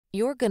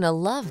You're gonna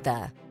love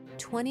the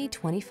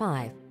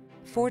 2025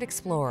 Ford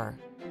Explorer.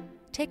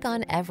 Take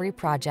on every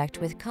project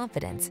with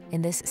confidence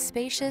in this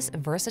spacious,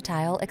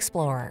 versatile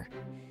Explorer.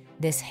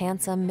 This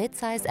handsome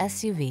midsize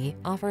SUV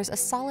offers a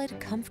solid,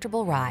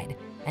 comfortable ride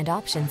and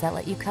options that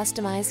let you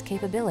customize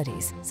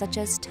capabilities such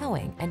as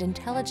towing and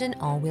intelligent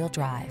all-wheel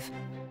drive.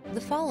 The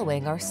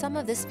following are some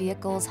of this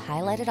vehicle's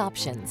highlighted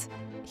options: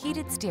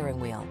 heated steering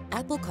wheel,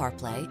 Apple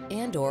CarPlay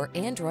and/or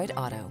Android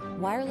Auto,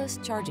 wireless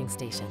charging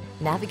station,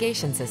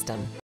 navigation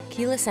system,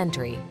 keyless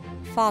entry,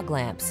 fog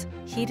lamps,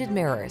 heated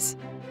mirrors,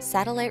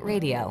 satellite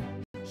radio,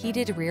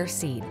 heated rear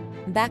seat,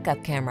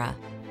 backup camera.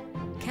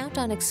 Count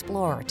on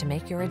Explorer to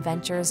make your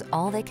adventures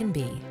all they can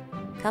be.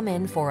 Come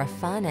in for a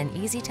fun and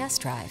easy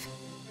test drive.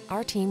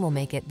 Our team will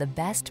make it the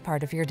best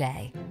part of your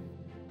day.